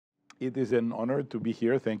It is an honor to be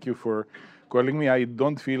here. Thank you for calling me. I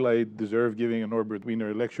don't feel I deserve giving a Norbert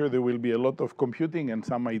Wiener lecture. There will be a lot of computing and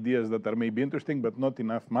some ideas that are maybe interesting, but not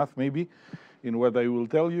enough math maybe in what I will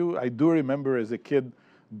tell you. I do remember as a kid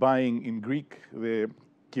buying in Greek the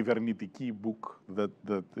Kevrekidis book that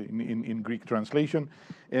in Greek translation.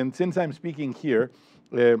 And since I'm speaking here,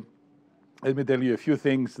 let me tell you a few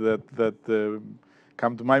things that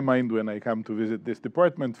come to my mind when I come to visit this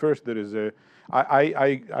department. First, there is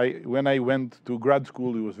when I went to grad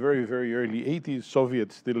school, it was very, very early 80s.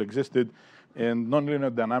 Soviets still existed, and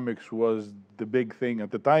nonlinear dynamics was the big thing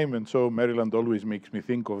at the time. And so Maryland always makes me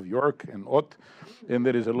think of York and Ott. And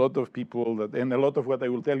there is a lot of people that, and a lot of what I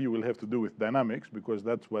will tell you will have to do with dynamics, because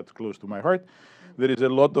that's what's close to my heart. There is a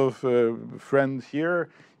lot of friends here.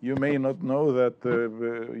 You may not know that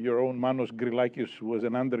your own Manos Grilakis was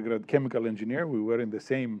an undergrad chemical engineer. We were in the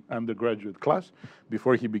same undergraduate class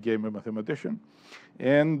before he became a mathematician.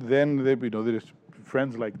 And then there's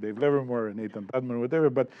friends like Dave Livermore and Nathan Tadman, whatever.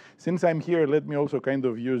 But since I'm here, let me also kind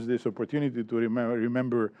of use this opportunity to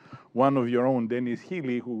remember one of your own, Dennis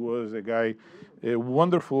Healy, who was a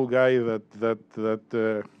wonderful guy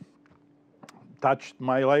that touched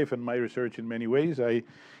my life and my research in many ways.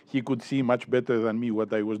 He could see much better than me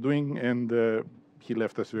what I was doing, and he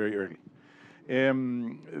left us very early.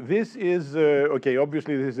 This is, okay,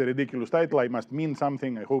 obviously this is a ridiculous title. I must mean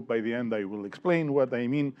something. I hope by the end I will explain what I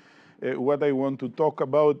mean. What I want to talk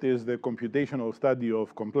about is the computational study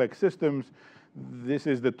of complex systems. This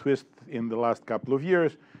is the twist in the last couple of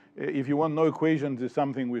years. If you want, no equations is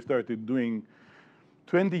something we started doing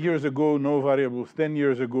 20 years ago, no variables 10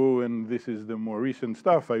 years ago, and this is the more recent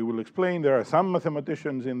stuff. I will explain. There are some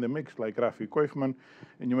mathematicians in the mix, like Rafi Koifman,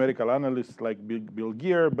 and numerical analysts like Bill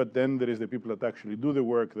Gear, but then there is the people that actually do the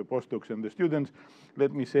work, the postdocs and the students.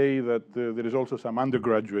 Let me say that there is also some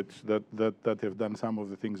undergraduates that have done some of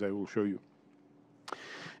the things I will show you.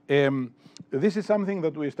 This is something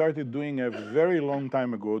that we started doing a very long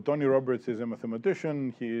time ago. Tony Roberts is a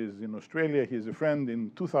mathematician. He is in Australia. He is a friend.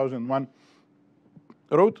 In 2001,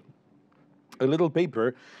 wrote a little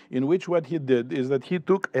paper in which what he did is that he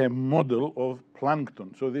took a model of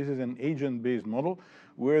plankton. So this is an agent-based model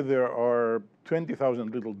where there are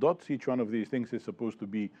 20,000 little dots. Each one of these things is supposed to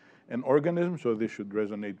be an organism, so this should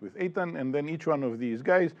resonate with Eitan. And then each one of these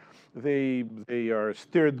guys, they are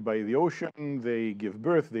stirred by the ocean, they give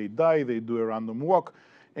birth, they die, they do a random walk.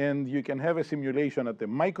 And you can have a simulation at the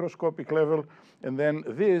microscopic level, and then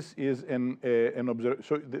this is an observer.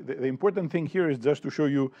 So the important thing here is just to show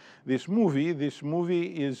you this movie. This movie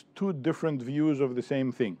is two different views of the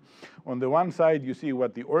same thing. On the one side, you see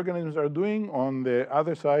what the organisms are doing. On the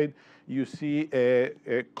other side, you see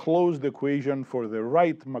a closed equation for the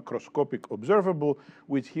right macroscopic observable,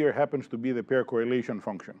 which here happens to be the pair correlation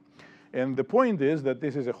function. And the point is that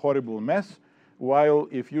this is a horrible mess. While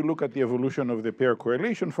if you look at the evolution of the pair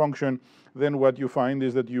correlation function, then what you find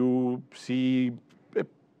is that you see,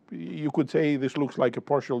 you could say this looks like a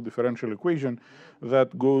partial differential equation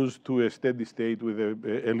that goes to a steady state with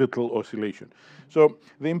a little oscillation. So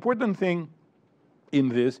the important thing in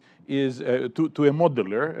this is to a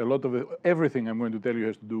modeler. A lot of everything I'm going to tell you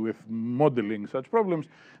has to do with modeling such problems.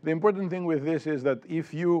 The important thing with this is that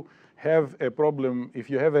if you have a problem, if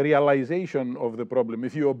you have a realization of the problem,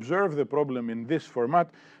 if you observe the problem in this format,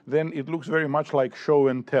 then it looks very much like show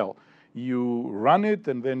and tell. You run it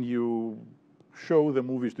and then you show the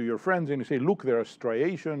movies to your friends and you say, look, there are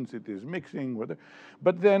striations, it is mixing, whatever.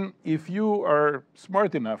 But then if you are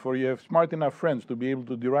smart enough, or you have smart enough friends to be able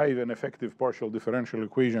to derive an effective partial differential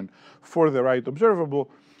equation for the right observable,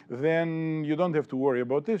 then you don't have to worry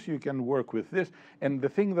about this. You can work with this. And the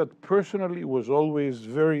thing that personally was always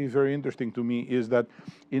very, very interesting to me is that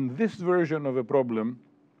in this version of a problem,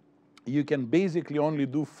 you can basically only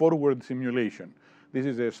do forward simulation. This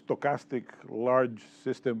is a stochastic large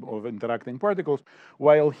system of interacting particles,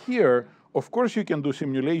 while here, of course, you can do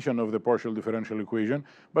simulation of the partial differential equation,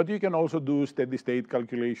 but you can also do steady state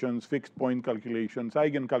calculations, fixed point calculations,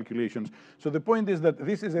 eigen calculations. So the point is that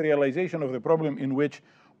this is a realization of the problem in which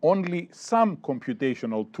only some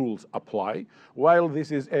computational tools apply, while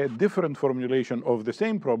this is a different formulation of the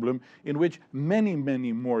same problem in which many,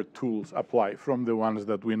 many more tools apply from the ones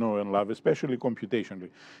that we know and love, especially computationally.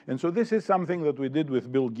 And so this is something that we did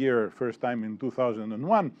with Bill Gear first time in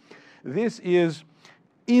 2001. This is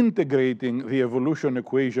integrating the evolution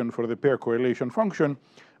equation for the pair correlation function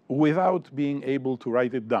without being able to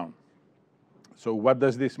write it down. So what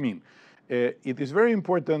does this mean? It is very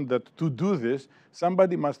important that to do this,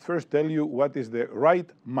 somebody must first tell you what is the right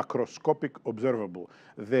macroscopic observable,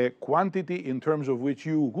 the quantity in terms of which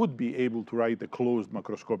you would be able to write a closed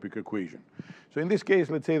macroscopic equation. So in this case,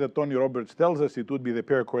 let's say that Tony Roberts tells us it would be the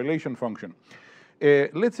pair correlation function.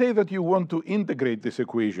 Let's say that you want to integrate this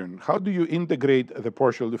equation. How do you integrate the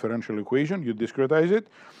partial differential equation? You discretize it,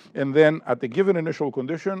 and then at a given initial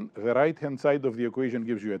condition, the right-hand side of the equation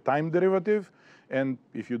gives you a time derivative, and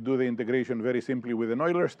if you do the integration very simply with an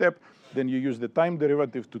Euler step, then you use the time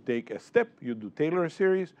derivative to take a step, you do Taylor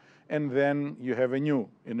series, and then you have a new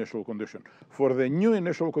initial condition. For the new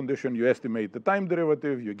initial condition, you estimate the time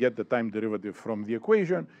derivative, you get the time derivative from the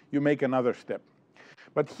equation, you make another step.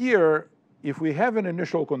 But here, if we have an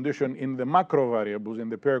initial condition in the macro variables in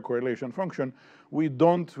the pair correlation function, we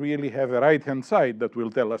don't really have a right-hand side that will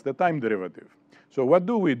tell us the time derivative. So what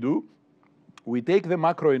do? We take the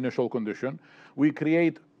macro initial condition, we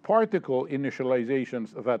create particle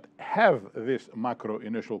initializations that have this macro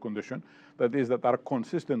initial condition, that is, that are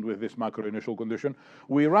consistent with this macro initial condition.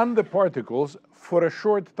 We run the particles for a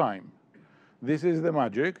short time. This is the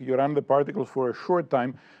magic. You run the particles for a short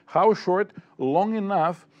time. How short? Long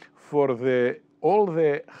enough for all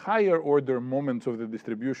the higher order moments of the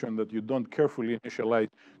distribution that you don't carefully initialize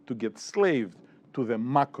to get slaved to the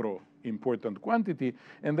macro important quantity.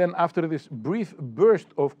 And then after this brief burst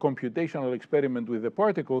of computational experiment with the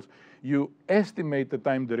particles, you estimate the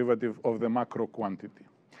time derivative of the macro quantity.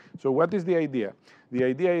 So what is the idea? The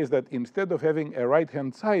idea is that instead of having a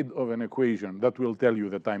right-hand side of an equation that will tell you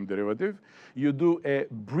the time derivative, you do a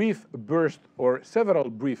brief burst or several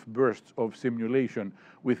brief bursts of simulation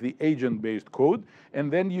with the agent-based code,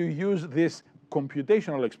 and then you use this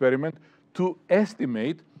computational experiment to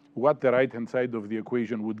estimate what the right-hand side of the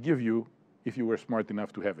equation would give you if you were smart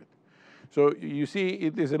enough to have it. So you see,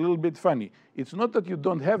 it is a little bit funny. It's not that you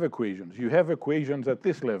don't have equations. You have equations at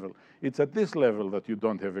this level. It's at this level that you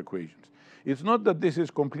don't have equations. It's not that this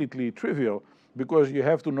is completely trivial, because you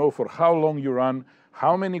have to know for how long you run,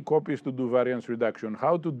 how many copies to do variance reduction,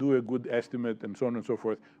 how to do a good estimate, and so on and so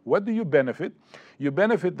forth. What do you benefit? You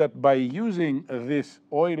benefit that by using this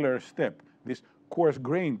Euler step, this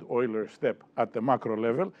coarse-grained Euler step at the macro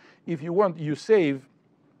level, if you want, you save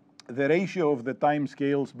the ratio of the time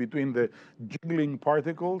scales between the jiggling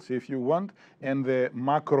particles, if you want, and the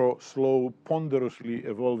macro, slow, ponderously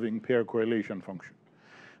evolving pair correlation function.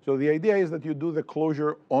 So the idea is that you do the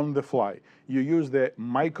closure on the fly. You use the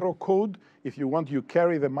microcode. If you want, you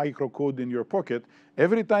carry the microcode in your pocket.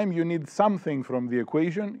 Every time you need something from the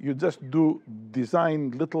equation, you just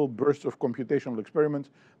design little bursts of computational experiments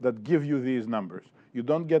that give you these numbers. You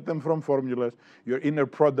don't get them from formulas, your inner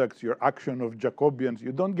products, your action of Jacobians.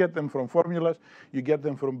 You don't get them from formulas, you get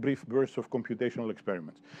them from brief bursts of computational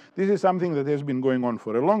experiments. This is something that has been going on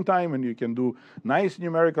for a long time, and you can do nice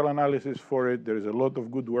numerical analysis for it. There is a lot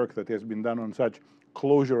of good work that has been done on such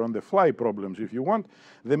closure on the fly problems, if you want.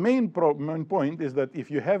 The main point is that if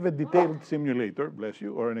you have a detailed simulator, bless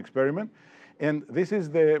you, or an experiment, and this is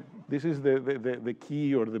the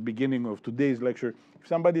key or the beginning of today's lecture. If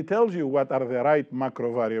somebody tells you what are the right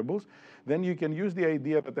macro variables, then you can use the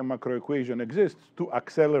idea that a macro equation exists to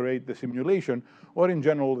accelerate the simulation, or in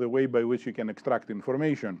general, the way by which you can extract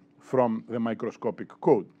information from the microscopic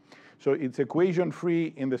code. So it's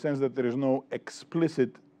equation-free in the sense that there is no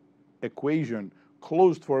explicit equation,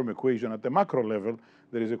 closed form equation at the macro level.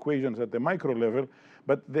 There is equations at the micro level,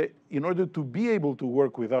 but in order to be able to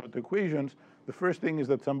work without equations, the first thing is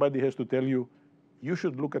that somebody has to tell you, you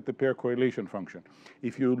should look at the pair correlation function.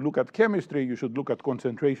 If you look at chemistry, you should look at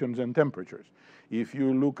concentrations and temperatures. If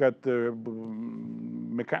you look at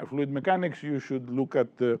fluid mechanics, you should look at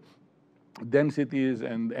densities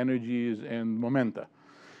and energies and momenta.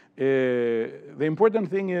 The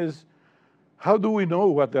important thing is, how do we know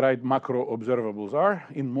what the right macro observables are?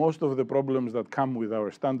 In most of the problems that come with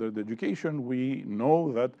our standard education, we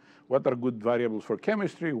know that what are good variables for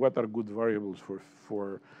chemistry, what are good variables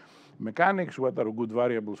for mechanics, what are good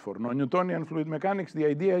variables for non-Newtonian fluid mechanics. The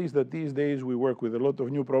idea is that these days we work with a lot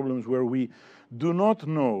of new problems where we do not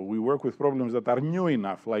know. We work with problems that are new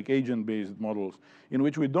enough, like agent-based models, in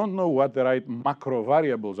which we don't know what the right macro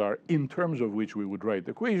variables are in terms of which we would write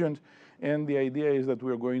equations. And the idea is that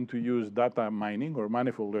we're going to use data mining or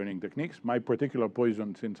manifold learning techniques. My particular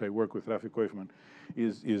poison, since I work with Rafi Koifman,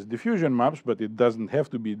 is diffusion maps, but it doesn't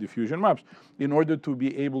have to be diffusion maps, in order to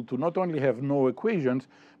be able to not only have no equations,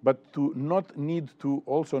 but to not need to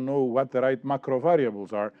also know what the right macro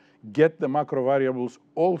variables are, get the macro variables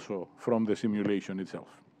also from the simulation itself.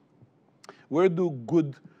 Where do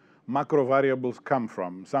good macro variables come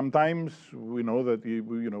from. Sometimes we know that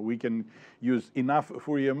we can use enough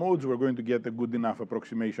Fourier modes, we're going to get a good enough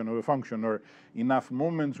approximation of a function, or enough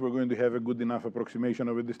moments, we're going to have a good enough approximation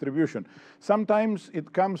of a distribution. Sometimes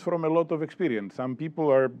it comes from a lot of experience. Some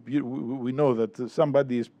people we know that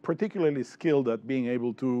somebody is particularly skilled at being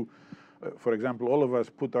able to, for example, all of us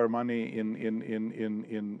put our money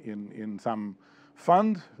in some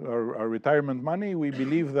fund, our retirement money. We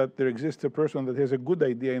believe that there exists a person that has a good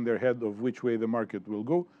idea in their head of which way the market will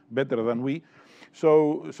go, better than we.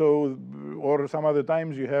 Or some other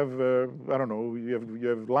times you have, I don't know, you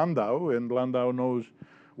have Landau, and Landau knows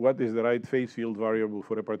what is the right phase field variable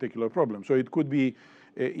for a particular problem. So it could be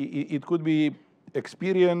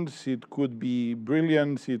experience, it could be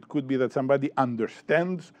brilliance, it could be that somebody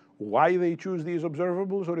understands why they choose these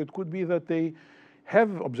observables, or it could be that they have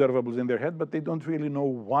observables in their head, but they don't really know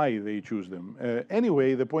why they choose them.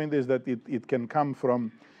 Anyway, the point is that it can come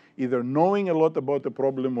from either knowing a lot about a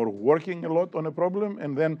problem or working a lot on a problem.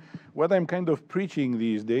 And then what I'm kind of preaching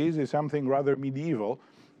these days is something rather medieval,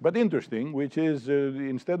 but interesting, which is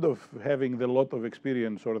instead of having the lot of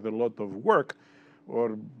experience or the lot of work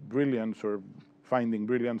or brilliance or finding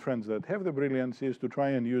brilliant friends that have the brilliance, is to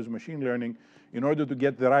try and use machine learning in order to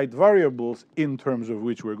get the right variables in terms of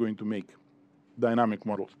which we're going to make dynamic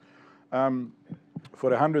models. For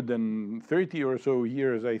 130 or so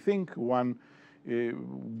years, I think, one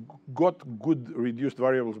got good reduced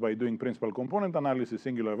variables by doing principal component analysis,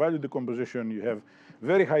 singular value decomposition. You have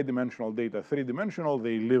very high dimensional data, three-dimensional.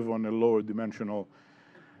 They live on a lower dimensional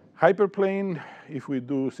hyperplane. If we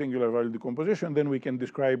do singular value decomposition, then we can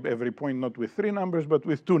describe every point not with 3 numbers, but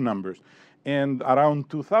with 2 numbers. And around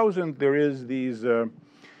 2000, there is these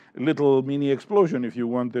little mini explosion, if you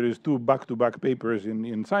want. There is 2 back-to-back papers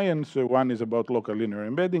in science. One is about local linear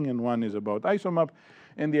embedding, and one is about isomap.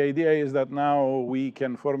 And the idea is that now we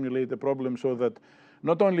can formulate a problem so that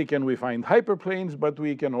not only can we find hyperplanes, but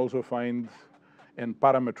we can also find and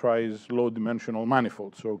parameterize low-dimensional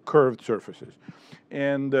manifolds, so curved surfaces.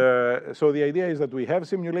 And so the idea is that we have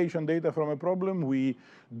simulation data from a problem, we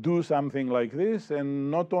do something like this,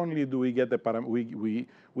 and not only do we get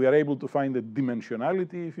we are able to find the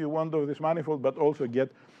dimensionality, if you want, of this manifold, but also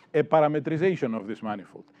get a parametrization of this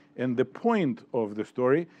manifold. And the point of the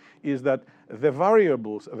story is that the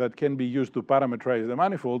variables that can be used to parameterize the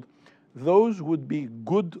manifold, those would be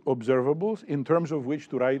good observables in terms of which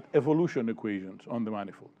to write evolution equations on the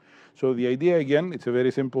manifold. So the idea, again, it's a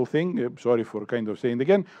very simple thing. Sorry for kind of saying it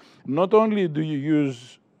again. Not only do you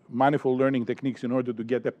use manifold learning techniques in order to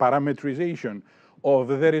get a parametrization of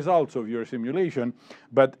the results of your simulation,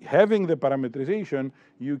 but having the parametrization,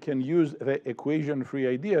 you can use the equation-free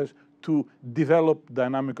ideas to develop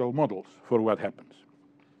dynamical models for what happens.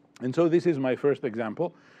 And so this is my first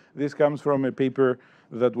example. This comes from a paper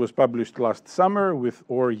that was published last summer with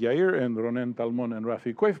Or Yair and Ronen Talmon and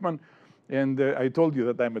Rafi Koifman. And I told you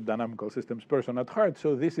that I'm a dynamical systems person at heart,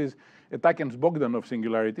 so this is a Takens Bogdan of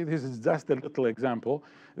singularity. This is just a little example.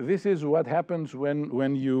 This is what happens when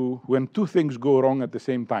 2 things go wrong at the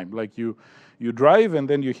same time. Like you drive and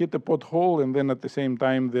then you hit a pothole, and then at the same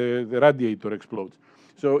time the radiator explodes.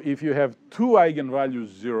 So if you have 2 eigenvalues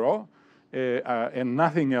 0, and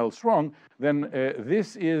nothing else wrong, then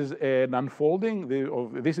this is an unfolding.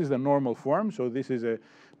 This is the normal form. So this is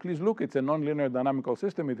please look, it's a nonlinear dynamical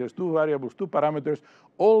system. It has 2 variables, 2 parameters.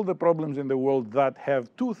 All the problems in the world that have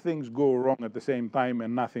 2 things go wrong at the same time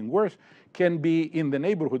and nothing worse can be in the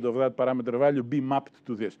neighborhood of that parameter value, be mapped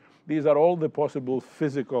to this. These are all the possible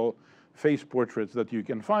physical face portraits that you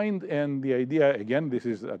can find. And the idea, again, this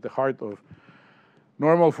is at the heart of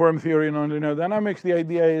normal form theory in nonlinear dynamics. The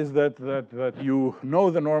idea is that you know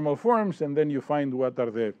the normal forms, and then you find what are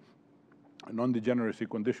the non-degeneracy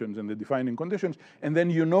conditions and the defining conditions, and then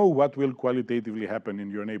you know what will qualitatively happen in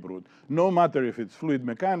your neighborhood. No matter if it's fluid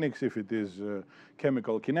mechanics, if it is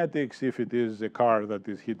chemical kinetics, if it is a car that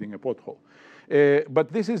is hitting a pothole.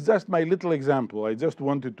 But this is just my little example. I just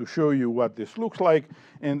wanted to show you what this looks like.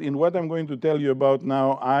 And in what I'm going to tell you about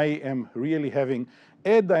now, I am really having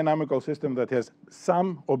a dynamical system that has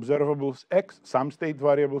some observables x, some state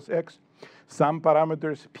variables x, some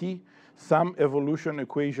parameters p, some evolution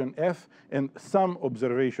equation f, and some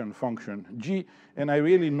observation function g. And I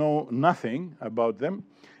really know nothing about them.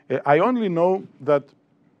 I only know that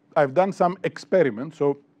I've done some experiments.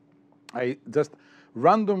 So I just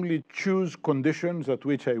randomly choose conditions at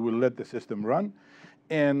which I will let the system run.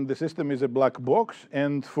 And the system is a black box.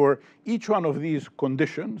 And for each one of these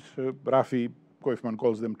conditions, Rafi Koifman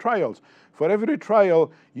calls them trials. For every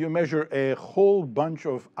trial, you measure a whole bunch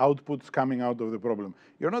of outputs coming out of the problem.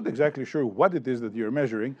 You're not exactly sure what it is that you're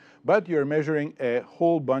measuring, but you're measuring a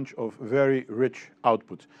whole bunch of very rich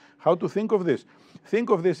outputs. How to think of this? Think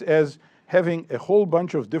of this as having a whole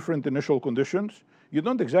bunch of different initial conditions. You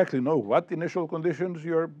don't exactly know what initial conditions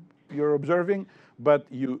you're observing, but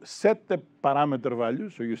you set the parameter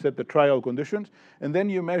values, so you set the trial conditions, and then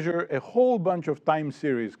you measure a whole bunch of time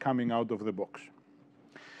series coming out of the box.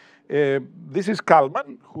 This is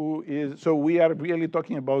Kalman, so we are really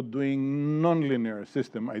talking about doing nonlinear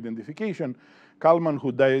system identification. Kalman,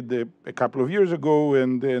 who died a couple of years ago,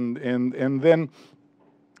 and then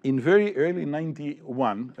in very early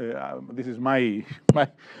 91, this is my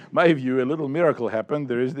view, a little miracle happened.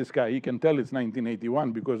 There is this guy, you can tell it's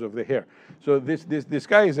 1981 because of the hair. So this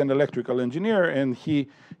guy is an electrical engineer, and he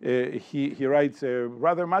writes a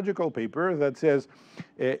rather magical paper that says,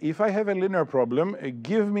 if I have a linear problem,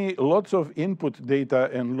 give me lots of input data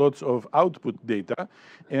and lots of output data,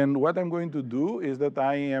 and what I'm going to do is that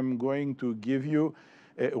I am going to give you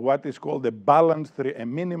what is called a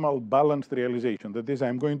minimal balanced realization. That is,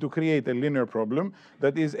 I'm going to create a linear problem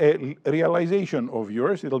that is a realization of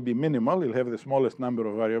yours. It'll be minimal. It'll have the smallest number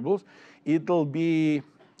of variables. It'll be,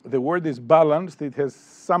 the word is balanced. It has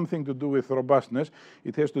something to do with robustness.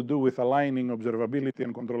 It has to do with aligning observability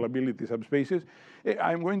and controllability subspaces.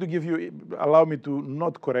 I'm going to give you, allow me to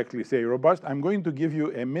not correctly say robust. I'm going to give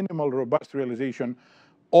you a minimal robust realization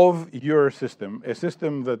of your system, a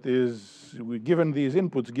system that is, given these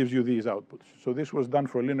inputs, gives you these outputs. So this was done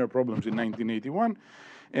for linear problems in 1981,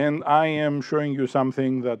 and I am showing you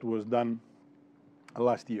something that was done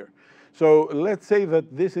last year. So let's say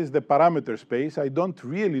that this is the parameter space. I don't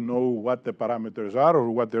really know what the parameters are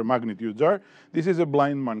or what their magnitudes are. This is a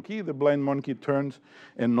blind monkey. The blind monkey turns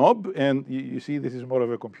a knob, and you see this is more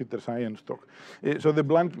of a computer science talk. So the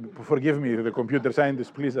blind, forgive me, the computer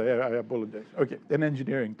scientist, please, I apologize. Okay, an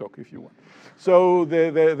engineering talk if you want. So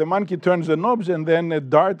the monkey turns the knobs, and then a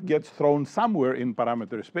dart gets thrown somewhere in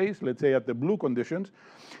parameter space, let's say at the blue conditions.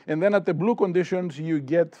 And then at the blue conditions, you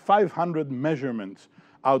get 500 measurements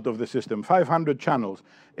out of the system, 500 channels.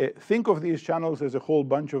 Think of these channels as a whole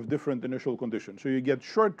bunch of different initial conditions. So you get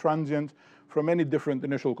short transients from many different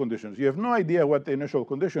initial conditions. You have no idea what the initial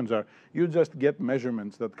conditions are. You just get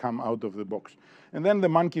measurements that come out of the box. And then the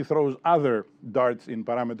monkey throws other darts in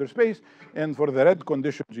parameter space, and for the red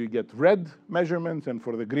conditions, you get red measurements, and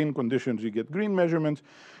for the green conditions, you get green measurements.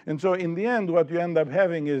 And so in the end, what you end up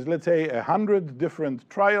having is, let's say, 100 different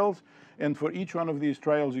trials, and for each one of these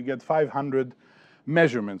trials, you get 500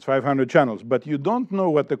 measurements, 500 channels, but you don't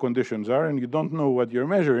know what the conditions are and you don't know what you're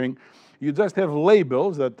measuring. You just have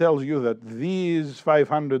labels that tells you that these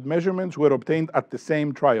 500 measurements were obtained at the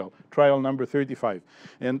same trial, trial number 35.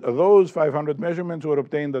 And those 500 measurements were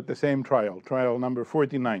obtained at the same trial, trial number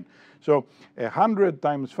 49. So 100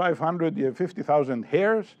 times 500, you have 50,000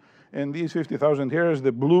 hairs. And these 50,000 hairs,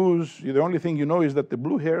 the blues, the only thing you know is that the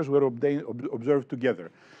blue hairs were observed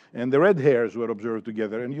together. And the red hairs were observed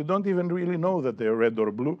together. And you don't even really know that they're red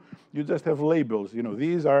or blue. You just have labels. You know,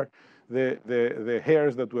 these are the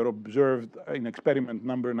hairs that were observed in experiment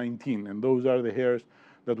number 19. And those are the hairs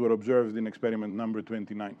that were observed in experiment number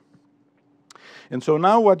 29. And so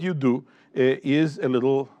now what you do is a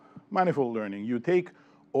little manifold learning. You take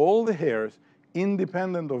all the hairs,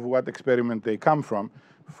 independent of what experiment they come from.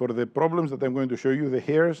 For the problems that I'm going to show you, the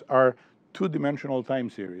hairs are two-dimensional time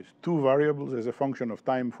series, two variables as a function of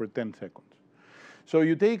time for 10 seconds. So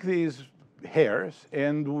you take these hairs,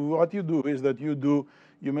 and what you do is that you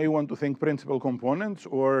may want to think principal components,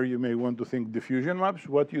 or you may want to think diffusion maps.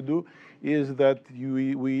 What you do is that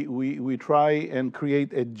we try and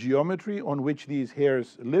create a geometry on which these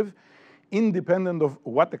hairs live, independent of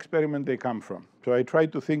what experiment they come from. So I try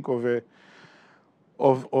to think of a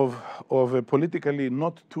politically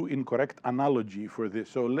not too incorrect analogy for this.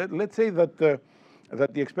 So let's say that the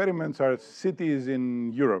experiments are cities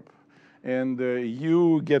in Europe, and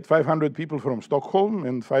you get 500 people from Stockholm,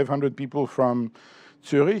 and 500 people from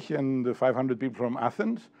Zurich, and 500 people from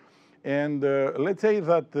Athens. And let's say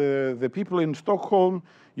that the people in Stockholm,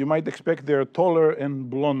 you might expect they're taller and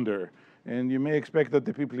blonder. And you may expect that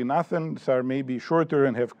the people in Athens are maybe shorter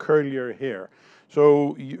and have curlier hair.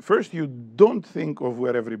 So first, you don't think of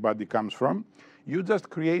where everybody comes from. You just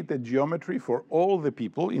create a geometry for all the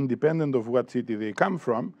people, independent of what city they come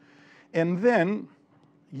from. And then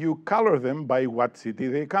you color them by what city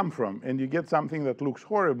they come from. And you get something that looks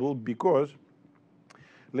horrible because,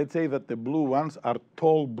 let's say that the blue ones are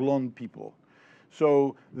tall, blonde people.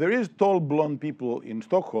 So there is tall, blonde people in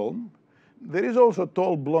Stockholm, there is also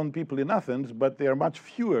tall blonde people in Athens, but they are much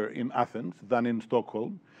fewer in Athens than in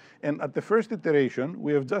Stockholm. And at the first iteration,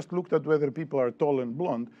 we have just looked at whether people are tall and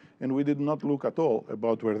blonde, and we did not look at all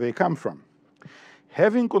about where they come from.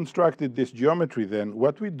 Having constructed this geometry then,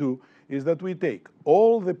 what we do is that we take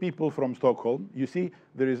all the people from Stockholm. You see,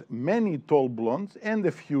 there is many tall blondes and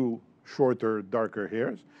a few shorter, darker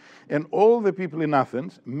hairs. And all the people in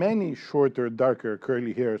Athens, many shorter, darker,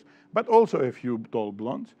 curly hairs, but also a few tall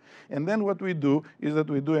blondes. And then what we do is that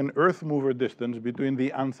we do an earth mover distance between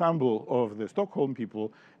the ensemble of the Stockholm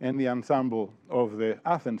people and the ensemble of the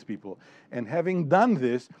Athens people. And having done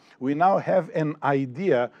this, we now have an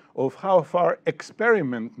idea of how far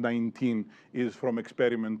experiment 19 is from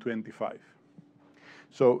experiment 25.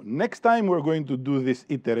 So next time we're going to do this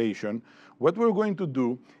iteration, what we're going to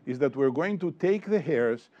do is that we're going to take the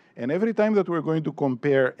hairs, and every time that we're going to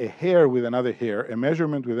compare a hair with another hair, a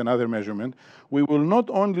measurement with another measurement, we will not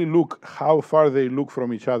only look how far they look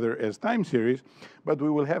from each other as time series, but we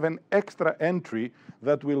will have an extra entry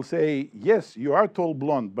that will say, yes, you are tall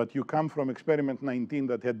blonde, but you come from experiment 19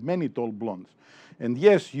 that had many tall blondes. And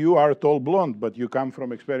yes, you are tall blonde, but you come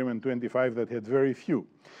from experiment 25 that had very few.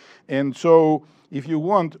 And so, if you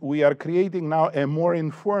want, we are creating now a more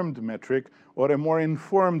informed metric or a more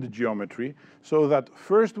informed geometry, so that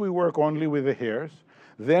first we work only with the hairs,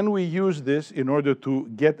 then we use this in order to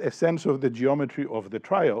get a sense of the geometry of the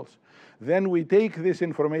trials. Then we take this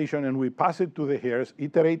information and we pass it to the hairs,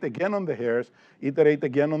 iterate again on the hairs, iterate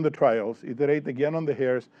again on the trials, iterate again on the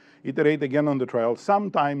hairs, iterate again on the trials.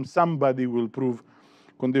 Sometimes somebody will prove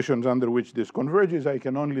conditions under which this converges. I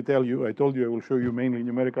can only tell you, I told you I will show you mainly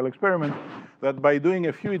numerical experiments, that by doing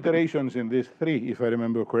a few iterations in these three, if I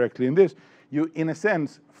remember correctly in this, you in a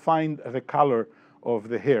sense find the color of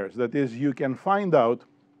the hairs. That is, you can find out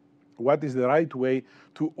what is the right way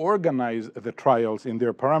to organize the trials in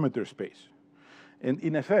their parameter space. And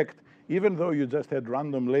in effect, even though you just had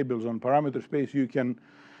random labels on parameter space, you can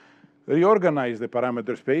reorganize the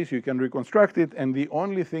parameter space, you can reconstruct it, and the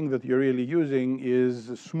only thing that you're really using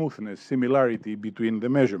is smoothness, similarity between the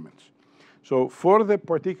measurements. So for the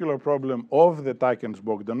particular problem of the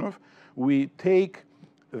Takens-Bogdanov, we take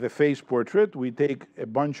the face portrait, we take a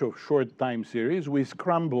bunch of short time series, we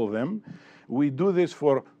scramble them. We do this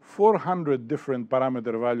for 400 different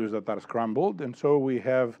parameter values that are scrambled, and so we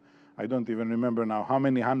have, I don't even remember now how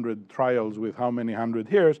many hundred trials with how many hundred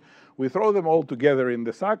hairs. We throw them all together in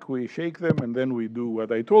the sack, we shake them, and then we do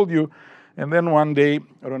what I told you. And then one day,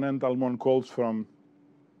 Ronen Talmon calls from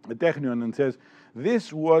the Technion and says,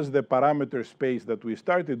 this was the parameter space that we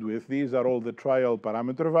started with. These are all the trial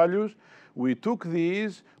parameter values. We took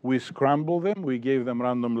these, we scrambled them, we gave them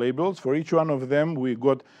random labels. For each one of them, we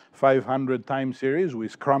got 500 time series. We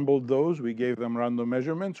scrambled those, we gave them random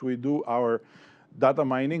measurements. We do our data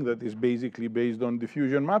mining that is basically based on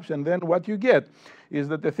diffusion maps, and then what you get is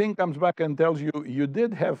that the thing comes back and tells you, you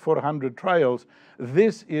did have 400 trials,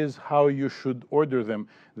 this is how you should order them.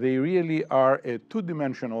 They really are a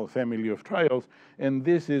two-dimensional family of trials, and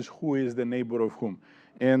this is who is the neighbor of whom.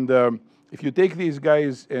 And if you take these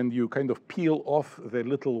guys and you kind of peel off the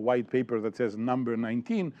little white paper that says number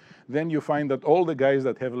 19, then you find that all the guys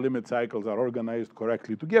that have limit cycles are organized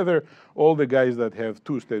correctly together. All the guys that have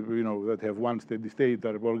that have one steady state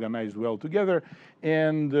are organized well together.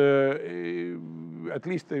 And at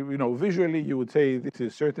least, visually you would say this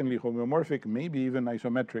is certainly homeomorphic, maybe even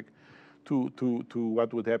isometric to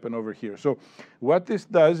what would happen over here. So what this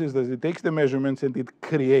does is that it takes the measurements and it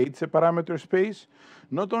creates a parameter space.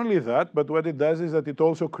 Not only that, but what it does is that it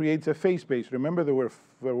also creates a phase space. Remember there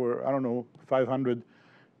were I don't know, 500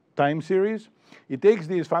 time series. It takes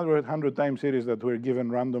these 500 time series that were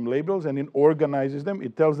given random labels and it organizes them.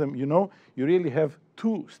 It tells them, you really have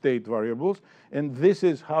two state variables, and this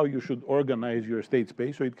is how you should organize your state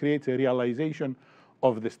space. So it creates a realization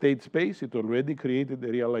of the state space. It already created the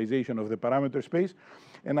realization of the parameter space.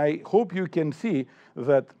 And I hope you can see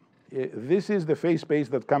that this is the phase space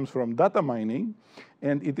that comes from data mining,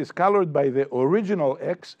 and it is colored by the original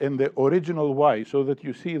X and the original Y, so that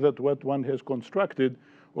you see that what one has constructed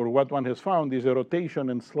or what one has found is a rotation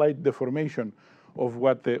and slight deformation of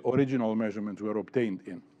what the original measurements were obtained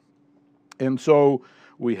in. And so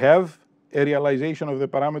we have a realization of the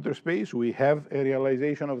parameter space, we have a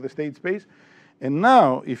realization of the state space, and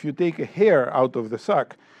now if you take a hair out of the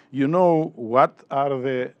sack, you know what are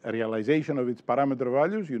the realization of its parameter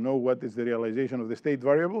values, you know what is the realization of the state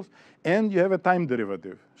variables, and you have a time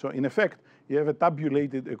derivative. So in effect, you have a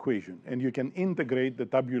tabulated equation, and you can integrate the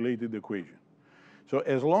tabulated equation. So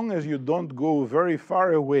as long as you don't go very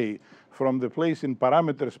far away from the place in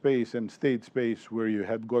parameter space and state space where you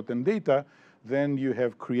had gotten data, then you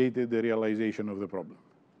have created the realization of the problem.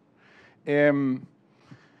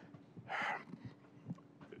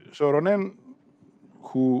 So Ronen,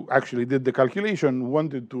 who actually did the calculation,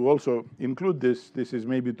 wanted to also include this. This is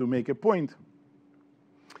maybe to make a point.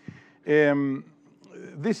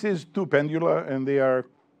 This is two pendula, and they are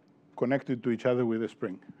connected to each other with a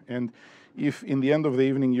spring. And if in the end of the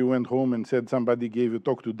evening you went home and said somebody gave a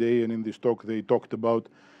talk today, and in this talk they talked about,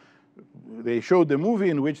 they showed a movie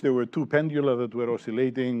in which there were two pendula that were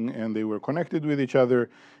oscillating and they were connected with each other.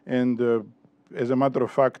 And as a matter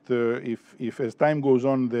of fact, if as time goes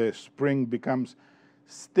on the spring becomes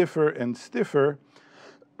stiffer and stiffer,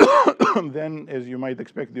 then as you might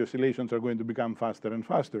expect, the oscillations are going to become faster and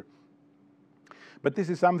faster. But this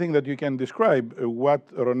is something that you can describe. What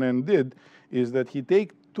Ronen did is that he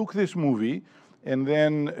took this movie and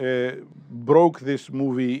then broke this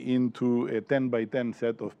movie into a 10 by 10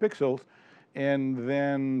 set of pixels, and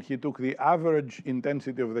then he took the average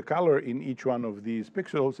intensity of the color in each one of these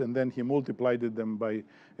pixels, and then he multiplied them by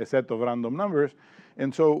a set of random numbers.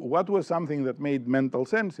 And so what was something that made mental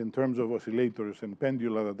sense in terms of oscillators and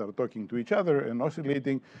pendula that are talking to each other and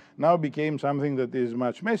oscillating now became something that is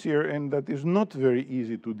much messier and that is not very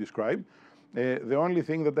easy to describe. The only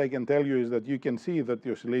thing that I can tell you is that you can see that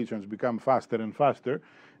the oscillations become faster and faster.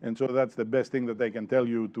 And so that's the best thing that I can tell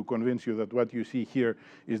you to convince you that what you see here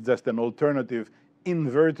is just an alternative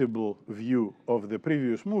invertible view of the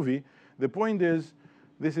previous movie. The point is,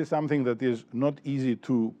 this is something that is not easy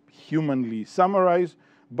to humanly summarize,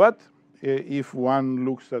 but if one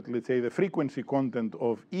looks at, let's say, the frequency content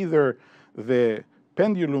of either the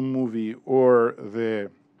pendulum movie or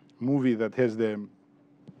the movie that has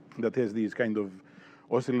these kind of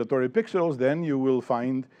oscillatory pixels, then you will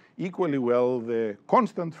find equally well the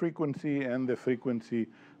constant frequency and the frequency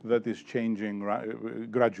that is changing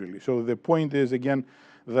gradually. So the point is, again,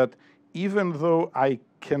 that even though I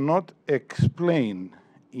cannot explain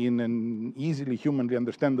in an easily humanly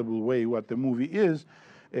understandable way what the movie is,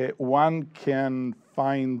 one can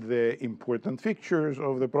find the important features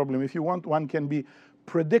of the problem. If you want, one can be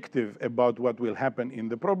predictive about what will happen in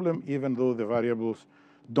the problem, even though the variables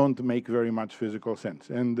don't make very much physical sense.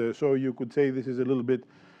 And so you could say this is a little bit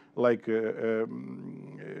like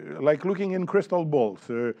looking in crystal balls.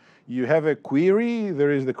 You have a query,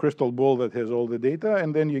 there is the crystal ball that has all the data,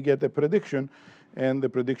 and then you get a prediction, and the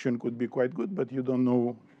prediction could be quite good, but you don't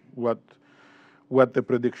know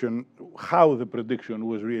how the prediction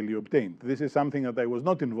was really obtained. This is something that I was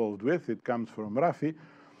not involved with. It comes from Rafi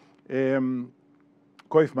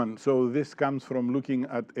Koifman. So this comes from looking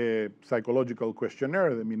at a psychological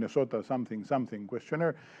questionnaire, the Minnesota something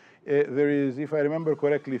questionnaire. There is, if I remember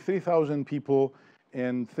correctly, 3,000 people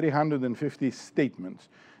and 350 statements.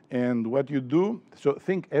 And what you do, so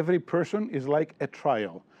think every person is like a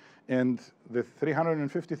trial. And the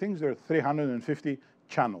 350 things, there are 350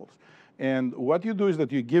 channels. And what you do is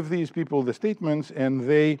that you give these people the statements and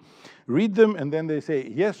they read them and then they say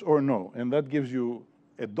yes or no. And that gives you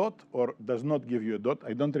a dot or does not give you a dot.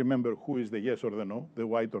 I don't remember who is the yes or the no, the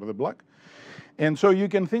white or the black. And so you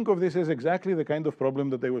can think of this as exactly the kind of problem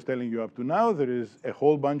that I was telling you up to now. There is a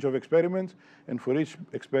whole bunch of experiments, and for each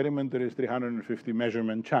experiment there is 350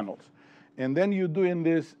 measurement channels. And then you do in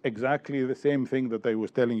this exactly the same thing that I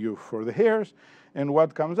was telling you for the hairs. And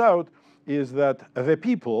what comes out is that the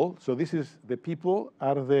people, so this is the people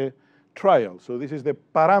are the trial. So this is the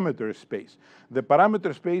parameter space. The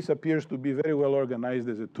parameter space appears to be very well organized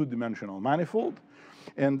as a two-dimensional manifold.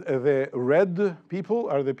 And the red people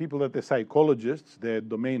are the people that the psychologists, the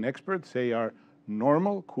domain experts, say are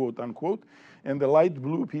normal, quote unquote. And the light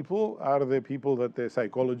blue people are the people that the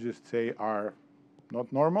psychologists say are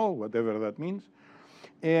not normal, whatever that means.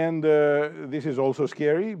 And this is also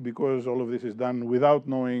scary because all of this is done without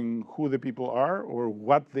knowing who the people are or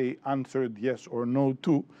what they answered yes or no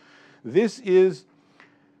to.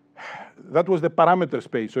 That was the parameter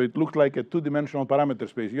space, so it looked like a two-dimensional parameter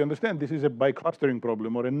space. You understand, this is a biclustering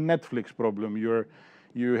problem or a Netflix problem.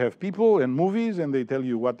 You have people and movies, and they tell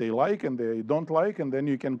you what they like and they don't like, and then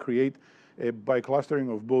you can create a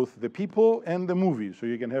biclustering of both the people and the movies. So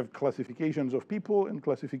you can have classifications of people and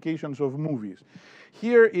classifications of movies.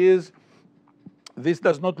 This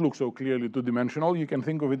does not look so clearly two-dimensional. You can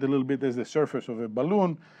think of it a little bit as the surface of a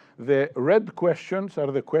balloon. The red questions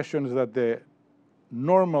are the questions that the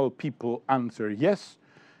normal people answer yes,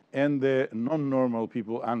 and the non-normal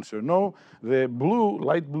people answer no. The blue,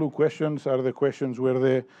 light blue questions are the questions where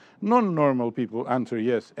the non-normal people answer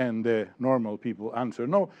yes and the normal people answer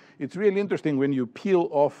no. It's really interesting when you peel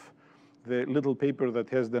off the little paper that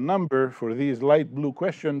has the number for these light blue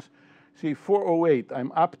questions. See, 408,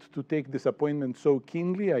 I'm apt to take disappointment so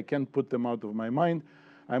keenly, I can't put them out of my mind.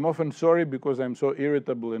 I'm often sorry because I'm so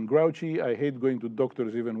irritable and grouchy. I hate going to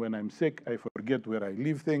doctors even when I'm sick. I forget where I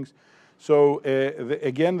leave things. So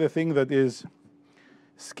again, the thing that is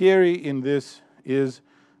scary in this is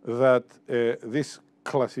that this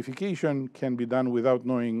classification can be done without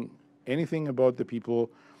knowing anything about the people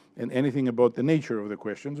and anything about the nature of the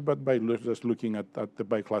questions, but by just looking at the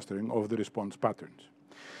by-clustering of the response patterns.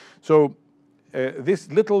 So this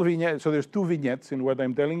little vignette, so there's two vignettes in what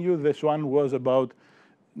I'm telling you. This one was about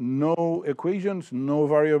no equations, no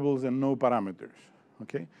variables, and no parameters,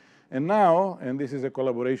 okay? And now, and this is a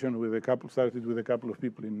collaboration with started with a couple of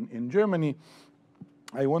people in Germany,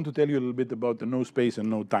 I want to tell you a little bit about the no space and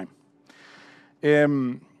no time.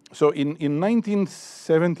 So in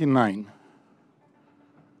 1979,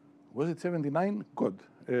 was it 79? Good.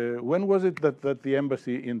 When was it that the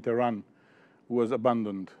embassy in Tehran was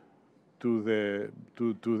abandoned to the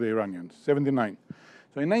Iranians? 79.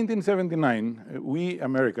 So in 1979, we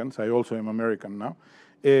Americans, I also am American now,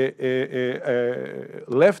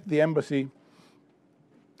 left the embassy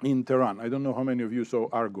in Tehran. I don't know how many of you saw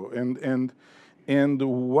Argo. And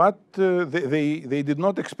what they did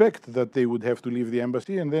not expect that they would have to leave the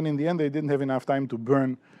embassy, and then in the end they didn't have enough time to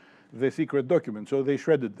burn the secret documents, so they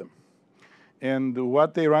shredded them. And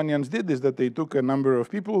what the Iranians did is that they took a number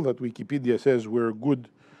of people that Wikipedia says were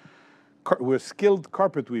skilled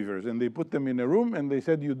carpet weavers, and they put them in a room, and they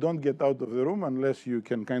said, you don't get out of the room unless you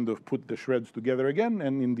can kind of put the shreds together again.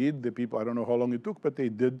 And indeed, the people, I don't know how long it took, but they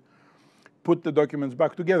did put the documents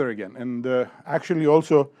back together again. And actually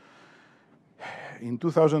also, in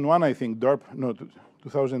 2001, I think,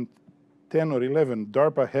 2010 or 11,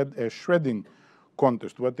 DARPA had a shredding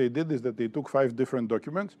contest. What they did is that they took 5 different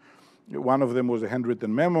documents. One of them was a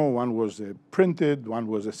handwritten memo, one was printed, one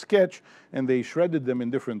was a sketch, and they shredded them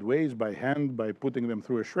in different ways, by hand, by putting them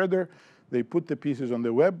through a shredder. They put the pieces on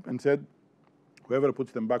the web and said, whoever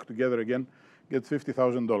puts them back together again gets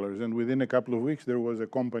 $50,000. And within a couple of weeks, there was a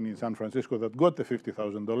company in San Francisco that got the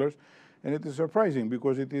 $50,000. And it is surprising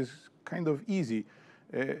because it is kind of easy.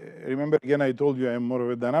 Remember, again, I told you I'm more of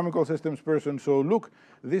a dynamical systems person. So look,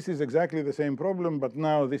 this is exactly the same problem, but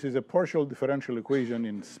now this is a partial differential equation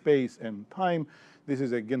in space and time. This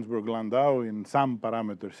is a Ginzburg-Landau in some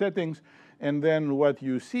parameter settings. And then what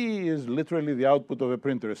you see is literally the output of a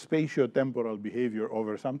printer, a spatio-temporal behavior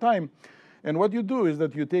over some time. And what you do is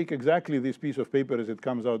that you take exactly this piece of paper as it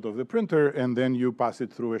comes out of the printer, and then you pass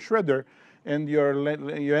it through a shredder, and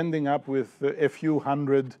you're ending up with a few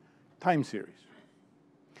hundred time series.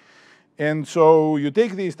 And so you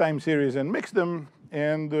take these time series and mix them,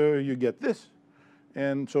 and you get this.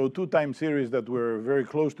 And so 2 time series that were very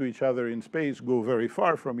close to each other in space go very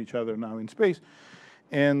far from each other now in space.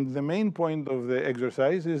 And the main point of the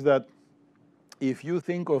exercise is that if you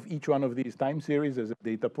think of each one of these time series as a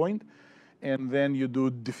data point, and then you do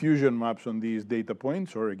diffusion maps on these data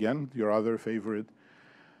points, or again, your other favorite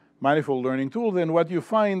manifold learning tool, then what you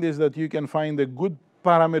find is that you can find a good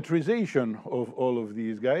parametrization of all of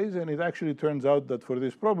these guys. And it actually turns out that for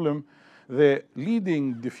this problem, the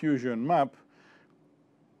leading diffusion map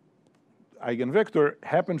eigenvector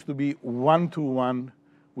happens to be 1-to-1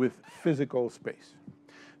 with physical space.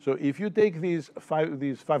 So if you take these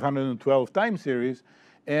 512 time series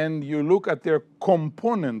and you look at their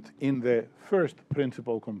component in the first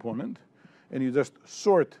principal component, and you just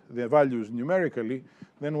sort the values numerically,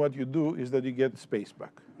 then what you do is that you get space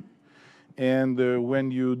back. And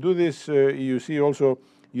when you do this, you see also,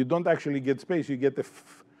 you don't actually get space, you get a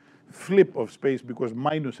flip of space, because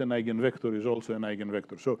minus an eigenvector is also an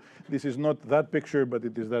eigenvector. So this is not that picture, but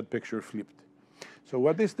it is that picture flipped. So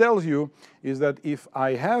what this tells you is that if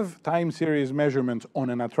I have time series measurements on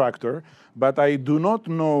an attractor, but I do not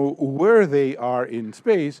know where they are in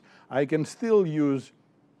space, I can still use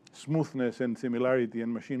smoothness and similarity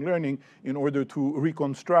and machine learning in order to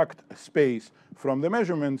reconstruct space from the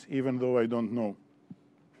measurements, even though I don't know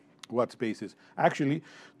what space is. Actually,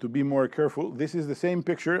 to be more careful, this is the same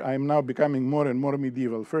picture. I'm now becoming more and more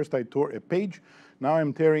medieval. First I tore a page, now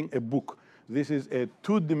I'm tearing a book. This is a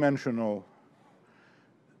 2-dimensional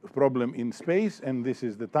problem in space, and this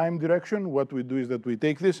is the time direction. What we do is that we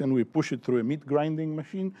take this and we push it through a meat grinding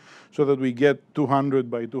machine so that we get 200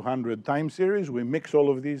 by 200 time series. We mix all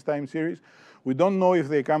of these time series. We don't know if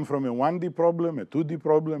they come from a 1D problem, a 2D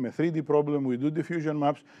problem, a 3D problem. We do diffusion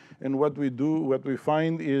maps, and what we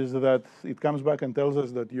find is that it comes back and tells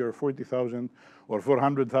us that you're 40,000 or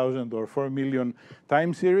 400,000 or 4 million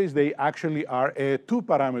time series. They actually are a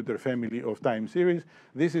 2-parameter family of time series.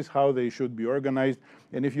 This is how they should be organized.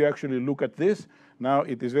 And if you actually look at this, now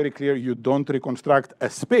it is very clear you don't reconstruct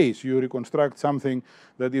a space. You reconstruct something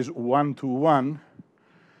that is 1-to-1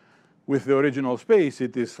 with the original space.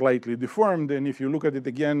 It is slightly deformed, and if you look at it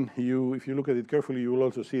again, if you look at it carefully, you will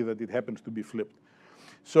also see that it happens to be flipped.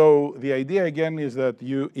 So the idea again is that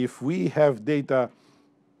if we have data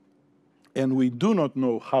and we do not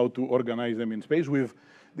know how to organize them in space,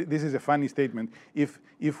 this is a funny statement.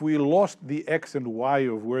 If we lost the X and Y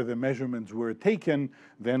of where the measurements were taken,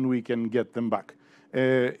 then we can get them back.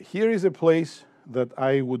 Here is a place that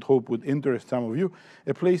I would hope would interest some of you,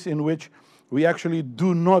 a place in which we actually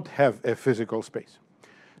do not have a physical space.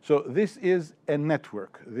 So this is a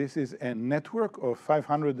network. This is a network of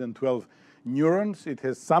 512 neurons. It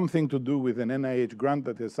has something to do with an NIH grant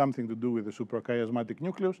that has something to do with the suprachiasmatic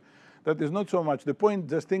nucleus. That is not so much the point.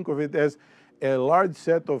 Just think of it as a large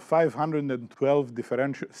set of 512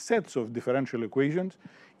 sets of differential equations.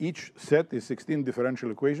 Each set is 16 differential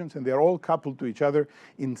equations, and they're all coupled to each other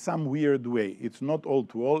in some weird way. It's not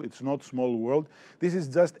all-to-all, it's not small world. This is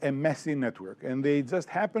just a messy network, and they just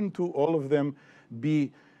happen to all of them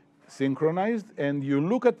be synchronized, and you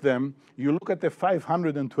look at them, you look at the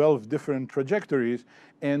 512 different trajectories,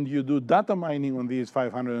 and you do data mining on these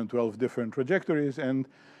 512 different trajectories, and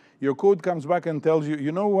your code comes back and tells you,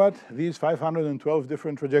 you know what, these 512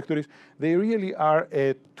 different trajectories, they really are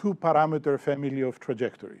a 2-parameter family of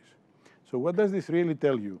trajectories. So what does this really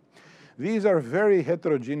tell you? These are very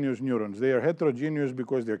heterogeneous neurons. They are heterogeneous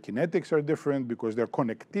because their kinetics are different, because their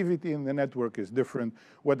connectivity in the network is different,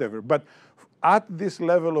 whatever. But at this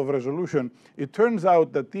level of resolution, it turns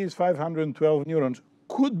out that these 512 neurons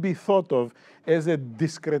could be thought of as a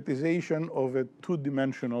discretization of a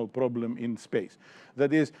 2-dimensional problem in space.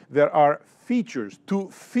 That is, there are features,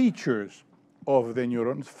 2 features of the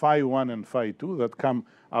neurons, phi1 and phi2, that come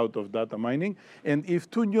out of data mining. And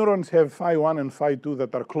if 2 neurons have phi1 and phi2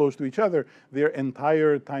 that are close to each other, their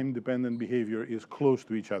entire time-dependent behavior is close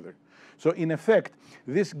to each other. So in effect,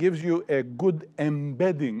 this gives you a good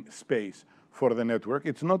embedding space for the network.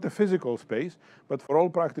 It's not a physical space, but for all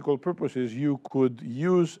practical purposes, you could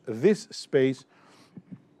use this space.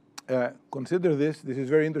 Consider this is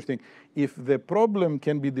very interesting. If the problem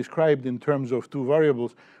can be described in terms of 2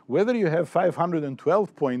 variables, whether you have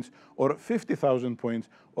 512 points or 50,000 points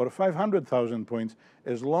or 500,000 points,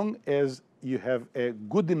 as long as you have a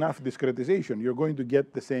good enough discretization, you're going to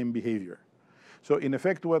get the same behavior. So in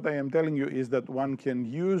effect, what I am telling you is that one can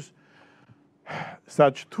use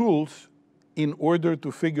such tools in order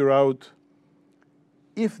to figure out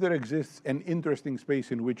if there exists an interesting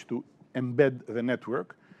space in which to embed the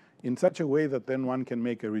network in such a way that then one can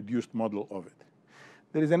make a reduced model of it.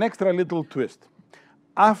 There is an extra little twist.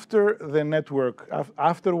 After the network,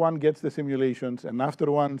 after one gets the simulations and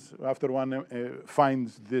after one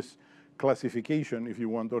finds this classification, if you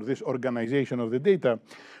want, or this organization of the data,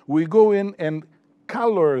 we go in and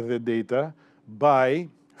color the data by,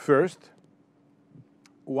 first,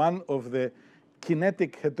 one of the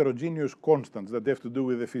kinetic heterogeneous constants that have to do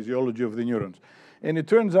with the physiology of the neurons. And it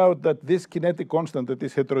turns out that this kinetic constant that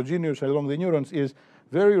is heterogeneous along the neurons is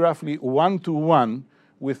very roughly 1-to-1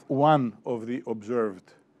 with one of the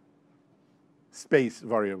observed space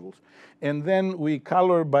variables. And then we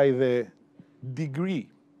color by the degree,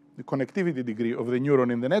 the connectivity degree of the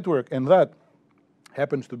neuron in the network, and that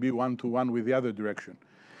happens to be 1-to-1 with the other direction.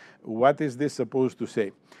 What is this supposed to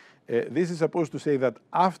say? This is supposed to say that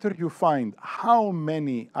after you find how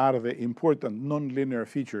many are the important nonlinear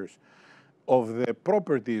features of the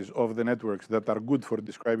properties of the networks that are good for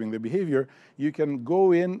describing the behavior, you can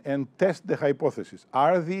go in and test the hypothesis.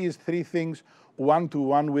 Are these 3 things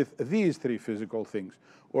 1-to-1 with these 3 physical things,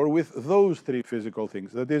 or with those 3 physical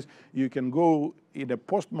things? That is, you can go in a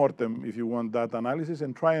post-mortem, if you want, data analysis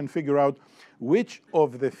and try and figure out which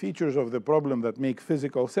of the features of the problem that make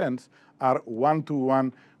physical sense are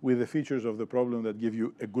 1-to-1 with the features of the problem that give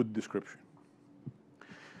you a good description.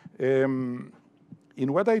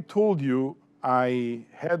 In what I told you, I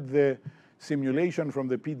had the simulation from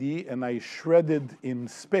the PDE and I shredded in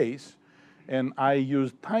space, and I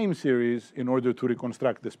used time series in order to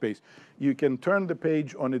reconstruct the space. You can turn the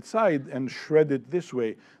page on its side and shred it this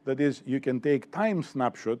way. That is, you can take time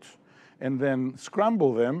snapshots and then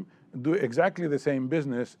scramble them, do exactly the same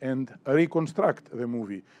business, and reconstruct the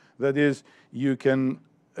movie. That is, you can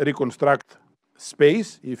reconstruct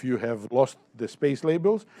space if you have lost the space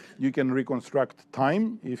labels. You can reconstruct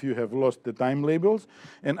time if you have lost the time labels.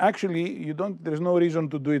 And actually, there's no reason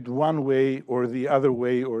to do it one way or the other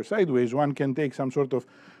way or sideways. One can take some sort of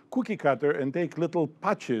cookie cutter and take little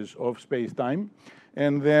patches of space-time.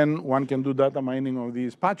 And then one can do data mining of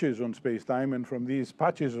these patches on space-time. And from these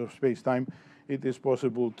patches of space-time, it is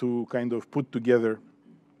possible to kind of put together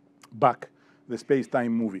back the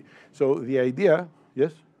space-time movie. So the idea,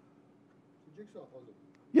 yes? Jigsaw puzzle.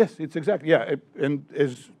 Yes, it's exactly, yeah, and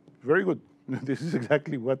it's very good. This is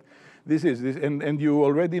exactly what this is. And you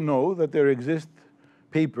already know that there exist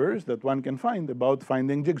papers that one can find about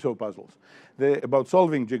finding jigsaw puzzles, about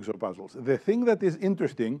solving jigsaw puzzles. The thing that is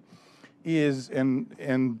interesting is,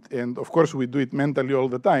 and of course we do it mentally all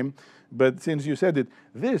the time, but since you said it,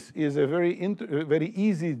 this is a very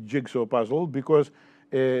easy jigsaw puzzle because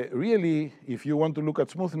really, if you want to look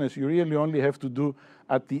at smoothness, you really only have to do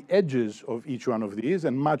at the edges of each one of these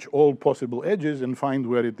and match all possible edges and find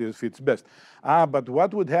where it fits best. But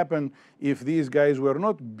what would happen if these guys were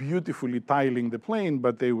not beautifully tiling the plane,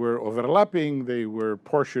 but they were overlapping, they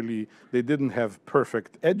didn't have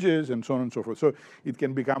perfect edges, and so on and so forth. So it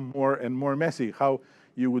can become more and more messy, how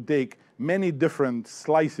you would take many different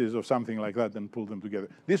slices of something like that and pull them together.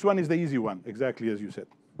 This one is the easy one, exactly as you said.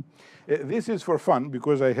 This is for fun,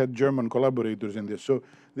 because I had German collaborators in this. So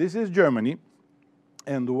this is Germany,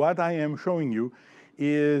 and what I am showing you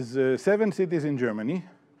is 7 cities in Germany,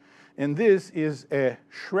 and this is a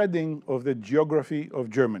shredding of the geography of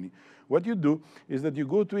Germany. What you do is that you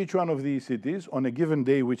go to each one of these cities on a given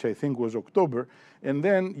day, which I think was October, and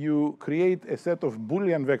then you create a set of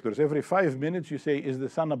Boolean vectors. Every 5 minutes you say, is the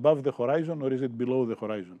sun above the horizon or is it below the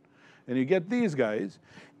horizon? And you get these guys,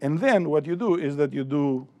 and then what you do is that you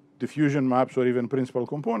do diffusion maps or even principal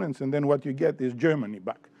components, and then what you get is Germany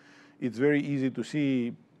back. It's very easy to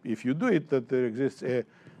see, if you do it, that there exists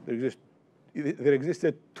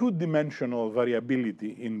a two-dimensional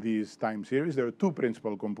variability in these time series. There are 2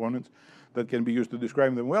 principal components that can be used to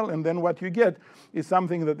describe them well, and then what you get is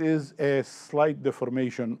something that is a slight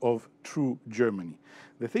deformation of true Germany.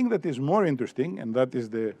 The thing that is more interesting, and that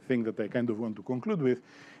is the thing that I kind of want to conclude with,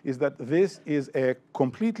 is that this is a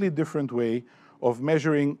completely different way of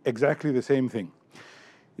measuring exactly the same thing.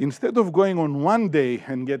 Instead of going on one day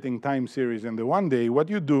and getting time series in the one day, what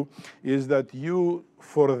you do is that you,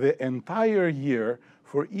 for the entire year,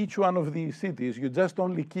 for each one of these cities, you just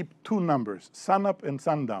only keep 2 numbers, sun up and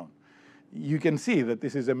sundown. You can see that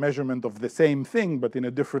this is a measurement of the same thing, but in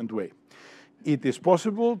a different way. It is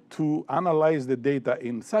possible to analyze the data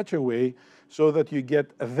in such a way so that you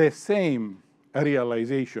get the same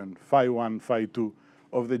realization, phi1, phi2,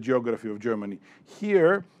 of the geography of Germany.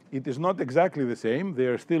 Here, it is not exactly the same. They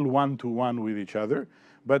are still one-to-one with each other.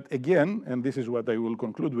 But again, and this is what I will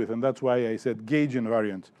conclude with, and that's why I said gauge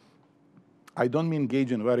invariance. I don't mean gauge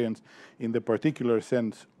invariance in the particular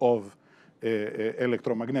sense of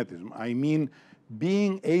electromagnetism. I mean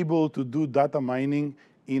being able to do data mining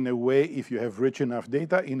in a way, if you have rich enough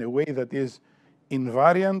data, in a way that is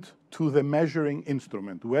invariant to the measuring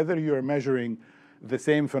instrument. Whether you're measuring the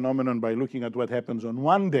same phenomenon by looking at what happens on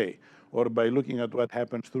one day or by looking at what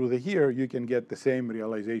happens through the year, you can get the same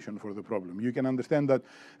realization for the problem. You can understand that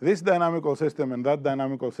this dynamical system and that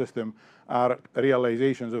dynamical system are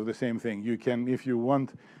realizations of the same thing. You can, if you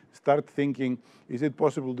want, start thinking, is it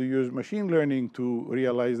possible to use machine learning to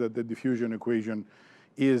realize that the diffusion equation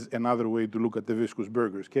is another way to look at the viscous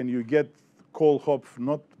burgers? Can you get Kohl-Hopf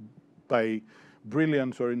not by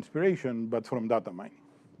brilliance or inspiration, but from data mining?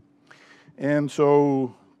 And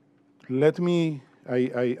so let me,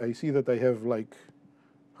 I see that I have like,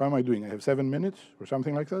 how am I doing? I have 7 minutes or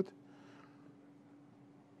something like that?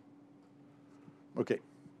 Okay.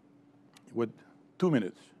 What, 2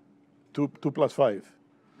 minutes? 2 plus 5.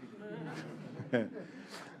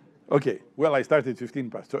 Okay, well, I started 15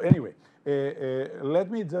 past. So anyway, let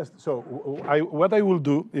me just, so what I will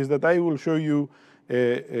do is that I will show you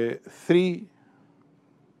 3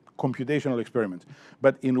 computational experiments.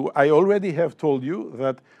 But I already have told you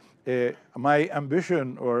that my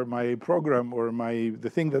ambition or my program or the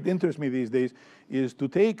thing that interests me these days is to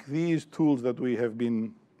take these tools that we have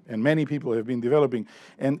been, and many people have been developing,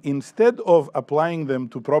 and instead of applying them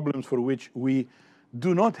to problems for which we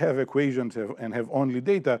do not have equations and have only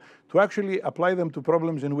data, to actually apply them to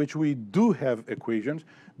problems in which we do have equations,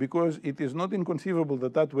 because it is not inconceivable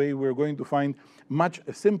that that way we're going to find much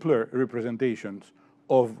simpler representations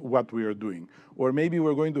of what we are doing. Or maybe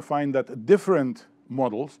we're going to find that different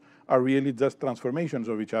models are really just transformations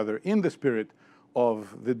of each other in the spirit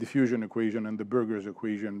of the diffusion equation and the Burgers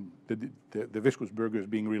equation, the viscous Burgers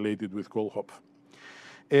being related with Kohl-Hopf.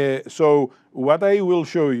 So what I will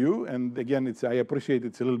show you, and again, I appreciate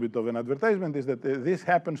it's a little bit of an advertisement, is that this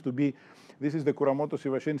happens to be, this is the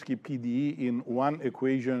Kuramoto-Sivashinsky PDE in one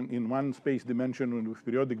equation, in one space dimension with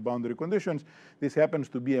periodic boundary conditions. This happens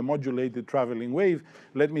to be a modulated traveling wave.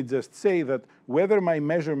 Let me just say that whether my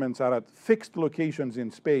measurements are at fixed locations in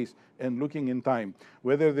space and looking in time,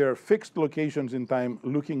 whether they are fixed locations in time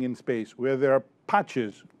looking in space, where there are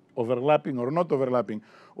patches overlapping or not overlapping,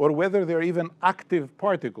 or whether they're even active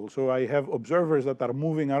particles. So I have observers that are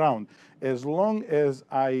moving around. As long as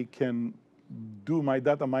I can do my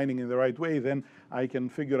data mining in the right way, then I can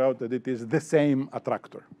figure out that it is the same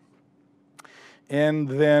attractor. And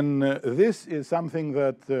then this is something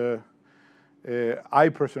that I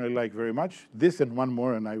personally like very much. This and one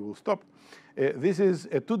more, and I will stop. This is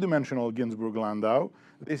a two-dimensional Ginzburg-Landau.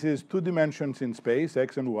 This is 2 dimensions in space,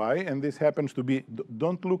 x and y, and this happens to be,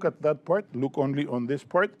 don't look at that part, look only on this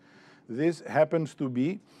part. This happens to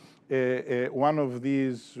be one of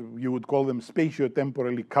these, you would call them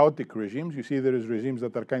spatio-temporally chaotic regimes. You see there is regimes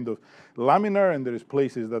that are kind of laminar, and there is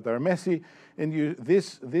places that are messy. And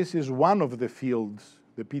this is one of the fields.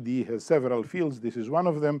 The PDE has several fields. This is one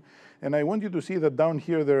of them. And I want you to see that down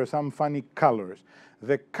here there are some funny colors.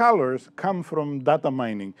 The colors come from data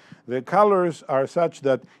mining. The colors are such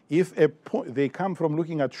that if they come from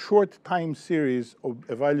looking at short time series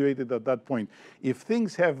evaluated at that point. If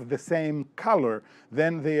things have the same color,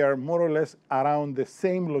 then they are more or less around the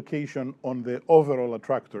same location on the overall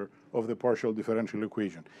attractor of the partial differential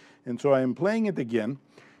equation. And so I am playing it again.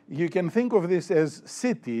 You can think of this as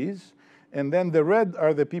cities. And then the red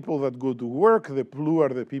are the people that go to work, the blue are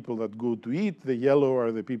the people that go to eat, the yellow are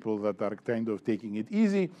the people that are kind of taking it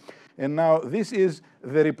easy. And now this is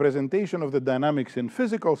the representation of the dynamics in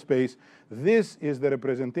physical space. This is the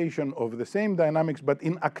representation of the same dynamics, but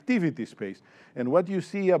in activity space. And what you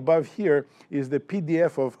see above here is the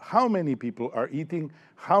PDF of how many people are eating,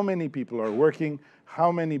 how many people are working,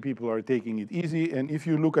 how many people are taking it easy. And if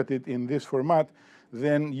you look at it in this format,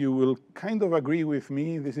 then you will kind of agree with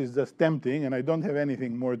me, this is just tempting, and I don't have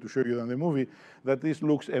anything more to show you than the movie, that this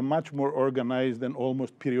looks a much more organized and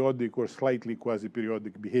almost periodic or slightly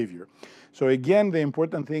quasi-periodic behavior. So again, the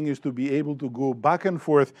important thing is to be able to go back and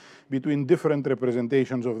forth between different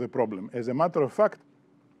representations of the problem. As a matter of fact,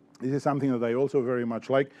 this is something that I also very much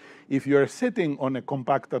like. If you're sitting on a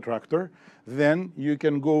compact attractor, then you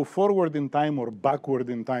can go forward in time or backward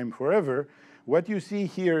in time forever. What you see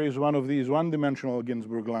here is one of these one-dimensional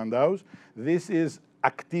Ginzburg-Landaus. This is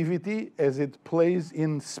activity as it plays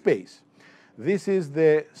in space. This is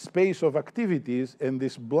the space of activities, and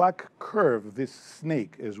this black curve, this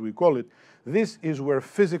snake as we call it, this is where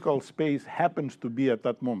physical space happens to be at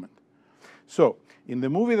that moment. So in the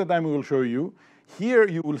movie that I will show you, here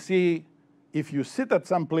you will see if you sit at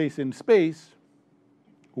some place in space,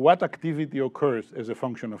 what activity occurs as a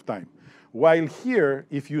function of time. While here,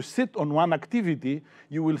 if you sit on one activity,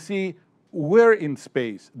 you will see where in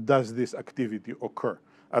space does this activity occur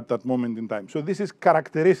at that moment in time. So this is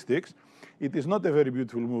characteristics. It is not a very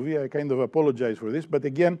beautiful movie. I kind of apologize for this. But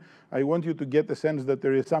again, I want you to get the sense that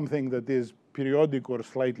there is something that is periodic or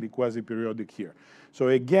slightly quasi-periodic here. So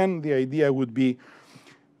again, the idea would be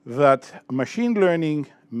that machine learning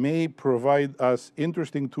may provide us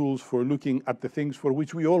interesting tools for looking at the things for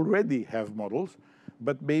which we already have models,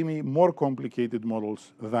 but maybe more complicated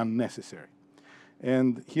models than necessary.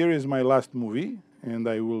 And here is my last movie, and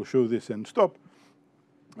I will show this and stop.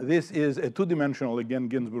 This is a two-dimensional, again,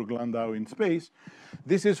 Ginzburg-Landau in space.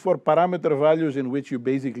 This is for parameter values in which you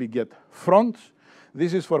basically get fronts.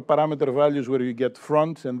 This is for parameter values where you get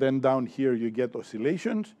fronts, and then down here you get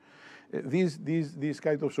oscillations. These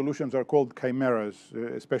kind of solutions are called chimeras,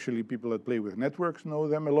 especially people that play with networks know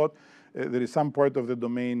them a lot. There is some part of the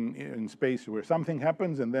domain in space where something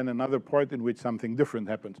happens, and then another part in which something different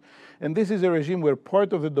happens. And this is a regime where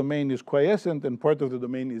part of the domain is quiescent and part of the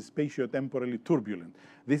domain is spatiotemporally turbulent.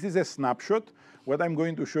 This is a snapshot. What I'm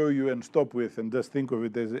going to show you and stop with, and just think of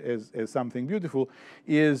it as something beautiful,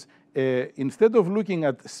 is instead of looking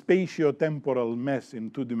at spatiotemporal mess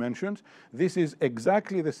in 2 dimensions, this is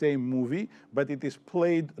exactly the same movie, but it is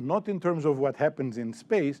played not in terms of what happens in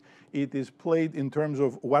space, it is played in terms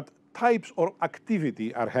of what types or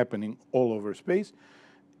activity are happening all over space.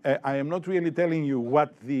 I am not really telling you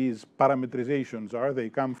what these parametrizations are. They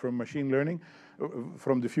come from machine learning,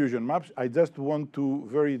 from diffusion maps. I just want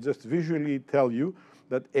to just visually tell you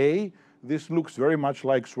that A, this looks very much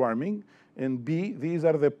like swarming, and B, these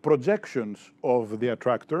are the projections of the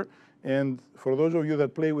attractor. And for those of you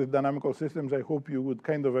that play with dynamical systems, I hope you would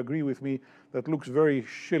kind of agree with me that looks very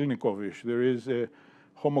Shilnikovish. There is a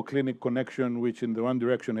homoclinic connection, which in the one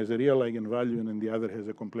direction has a real eigenvalue and in the other has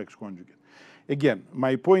a complex conjugate. Again,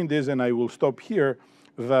 my point is, and I will stop here,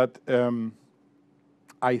 that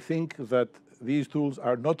I think that these tools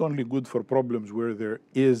are not only good for problems where there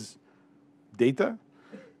is data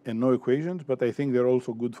and no equations, but I think they're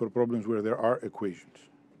also good for problems where there are equations.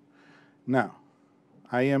 Now,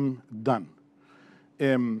 I am done.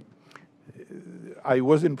 I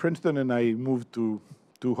was in Princeton and I moved to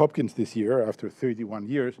Hopkins this year after 31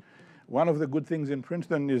 years. One of the good things in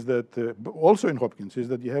Princeton is that, also in Hopkins, is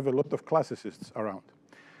that you have a lot of classicists around.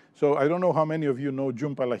 So I don't know how many of you know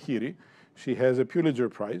Jhumpa Lahiri. She has a Pulitzer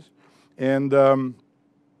Prize. And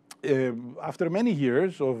after many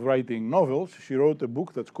years of writing novels, she wrote a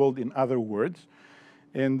book that's called In Other Words.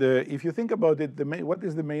 And if you think about it, what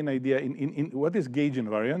is the main idea? What is gauge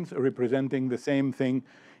invariance? Representing the same thing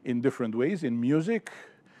in different ways. In music,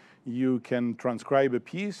 you can transcribe a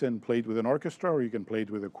piece and play it with an orchestra, or you can play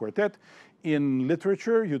it with a quartet. In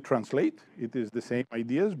literature, you translate. It is the same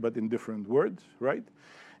ideas, but in different words, right?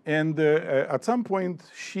 And at some point,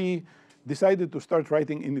 she decided to start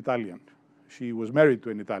writing in Italian. She was married to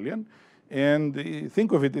an Italian. And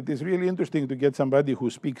think of it, it is really interesting to get somebody who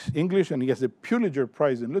speaks English and he has a Pulitzer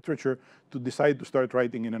Prize in literature to decide to start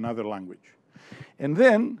writing in another language. And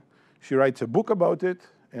then she writes a book about it.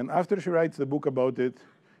 And after she writes the book about it,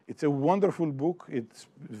 it's a wonderful book. It's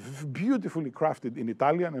beautifully crafted in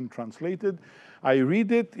Italian and translated. I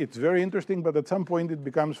read it. It's very interesting. But at some point, it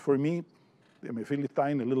becomes, for me, I'm a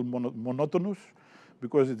Philistine, a little monotonous,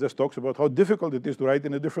 because it just talks about how difficult it is to write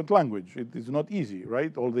in a different language. It is not easy,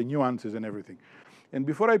 right? All the nuances and everything. And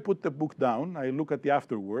before I put the book down, I look at the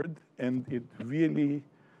afterword, and it really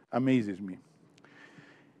amazes me.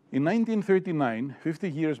 In 1939,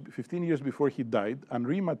 15 years before he died,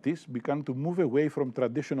 Henri Matisse began to move away from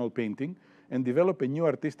traditional painting and develop a new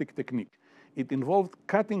artistic technique. It involved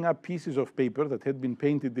cutting up pieces of paper that had been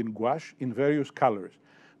painted in gouache in various colors.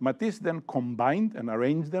 Matisse then combined and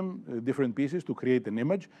arranged them, different pieces, to create an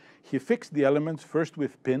image. He fixed the elements first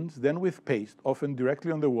with pins, then with paste, often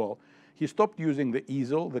directly on the wall. He stopped using the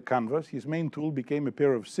easel, the canvas. His main tool became a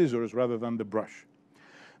pair of scissors rather than the brush.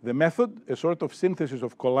 The method, a sort of synthesis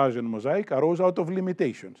of collage and mosaic, arose out of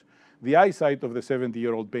limitations. The eyesight of the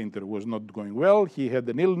 70-year-old painter was not going well. He had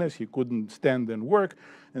an illness. He couldn't stand and work,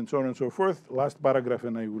 and so on and so forth. Last paragraph,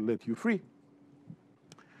 and I will let you free.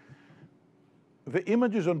 The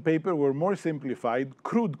images on paper were more simplified,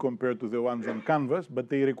 crude compared to the ones on canvas, but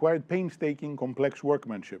they required painstaking, complex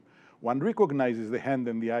workmanship. One recognizes the hand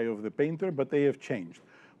and the eye of the painter, but they have changed.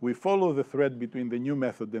 We follow the thread between the new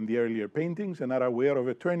method and the earlier paintings and are aware of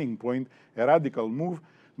a turning point, a radical move.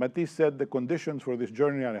 Matisse said the conditions for this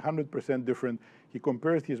journey are 100% different. He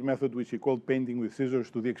compares his method, which he called painting with scissors,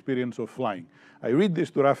 to the experience of flying. I read this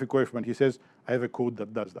to Rafi Koifman. He says, I have a code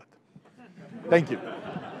that does that. Thank you.